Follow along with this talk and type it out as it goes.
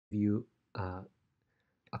you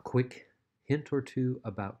a quick hint or two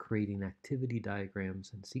about creating activity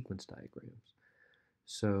diagrams and sequence diagrams.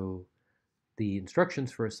 So the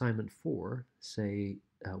instructions for assignment 4 say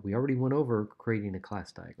we already went over creating a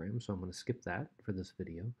class diagram, so I'm going to skip that for this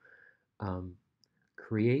video.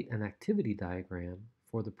 Create an activity diagram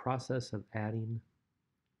for the process of adding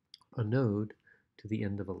a node to the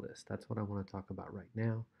end of a list. That's what I want to talk about right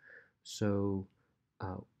now. So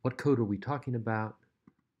what code are we talking about?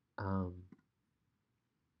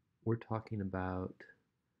 We're talking about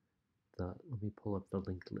let me pull up the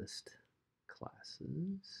linked list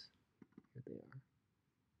classes. Here they are.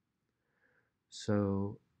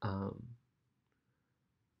 So we're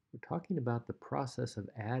talking about the process of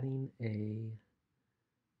adding a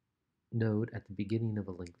node at the beginning of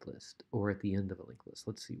a linked list or at the end of a linked list.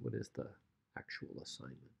 Let's see, what is the actual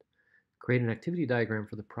assignment? Create an activity diagram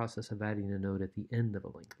for the process of adding a node at the end of a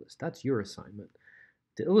linked list. That's your assignment.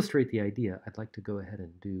 To illustrate the idea, I'd like to go ahead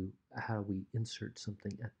and do how we insert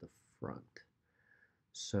something at the front.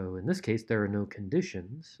 So in this case, there are no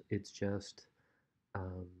conditions. It's just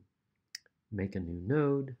make a new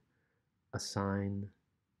node, assign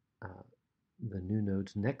the new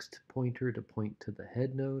node's next pointer to point to the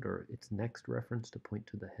head node, or its next reference to point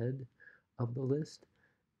to the head of the list,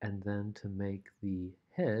 and then to make the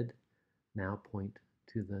head now point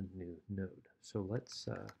to the new node. So let's,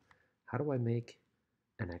 how do I make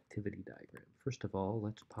an activity diagram? First of all,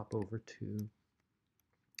 let's pop over to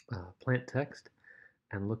plant text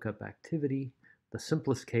and look up activity. The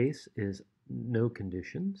simplest case is no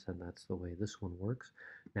conditions, and that's the way this one works.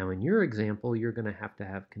 Now in your example, you're going to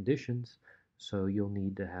have conditions, so you'll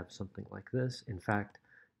need to have something like this. In fact,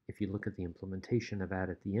 if you look at the implementation of add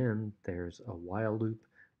at the end, there's a while loop,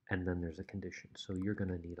 and then there's a condition. So you're going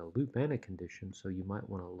to need a loop and a condition, so you might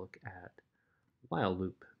want to look at while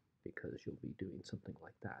loop, because you'll be doing something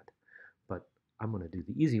like that. But I'm going to do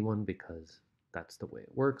the easy one because that's the way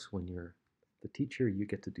it works. When you're the teacher, you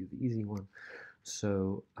get to do the easy one.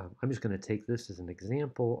 So I'm just going to take this as an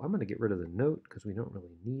example. I'm going to get rid of the note because we don't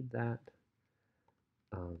really need that.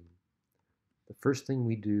 The first thing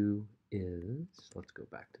we do is, let's go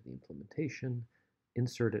back to the implementation,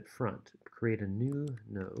 insert at front, create a new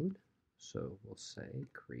node. So we'll say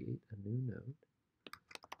create a new node.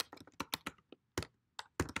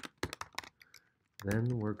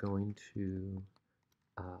 Then we're going to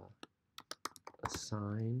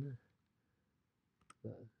assign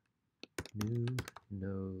the new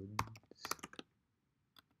node's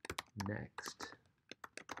next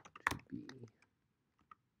to be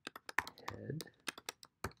head,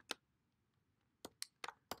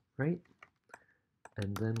 right?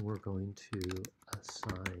 And then we're going to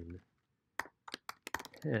assign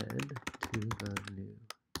head to the new node.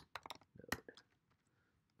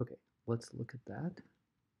 Okay, let's look at that.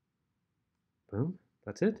 Boom,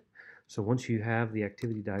 that's it. So once you have the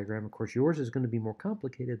activity diagram, of course yours is going to be more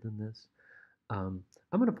complicated than this. I'm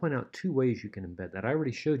going to point out two ways you can embed that. I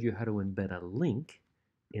already showed you how to embed a link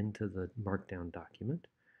into the Markdown document.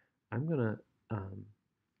 I'm going to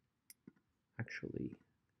actually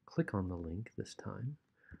click on the link this time.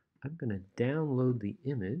 I'm going to download the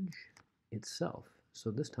image itself.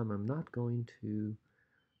 So this time I'm not going to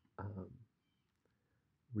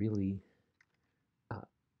really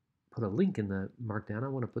put a link in the Markdown. I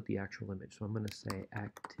want to put the actual image. So I'm going to say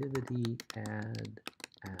activity add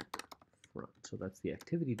at front. So that's the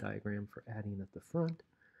activity diagram for adding at the front.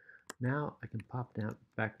 Now I can pop down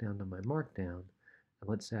back down to my Markdown, and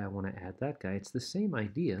let's say I want to add that guy. It's the same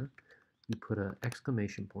idea. You put an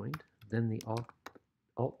exclamation point, then the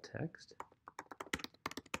alt text,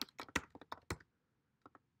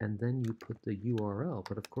 and then you put the URL.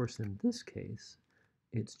 But of course, in this case,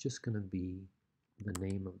 it's just going to be the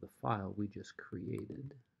name of the file we just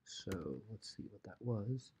created. So let's see what that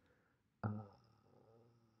was.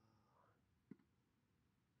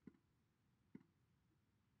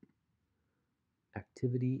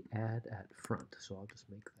 Activity add at front. So I'll just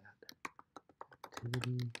make that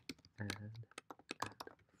activity add at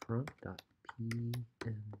front.png.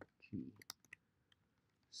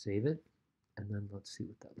 Save it, and then let's see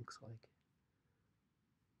what that looks like.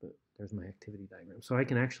 But there's my activity diagram. So I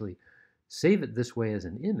can actually save it this way as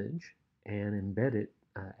an image and embed it,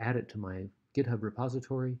 add it to my GitHub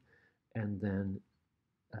repository, and then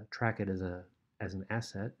track it as an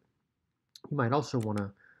asset. You might also want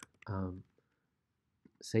to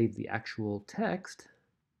save the actual text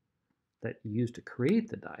that you used to create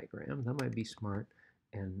the diagram. That might be smart,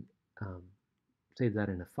 and save that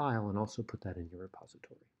in a file and also put that in your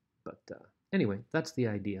repository. But anyway, that's the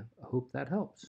idea. I hope that helps.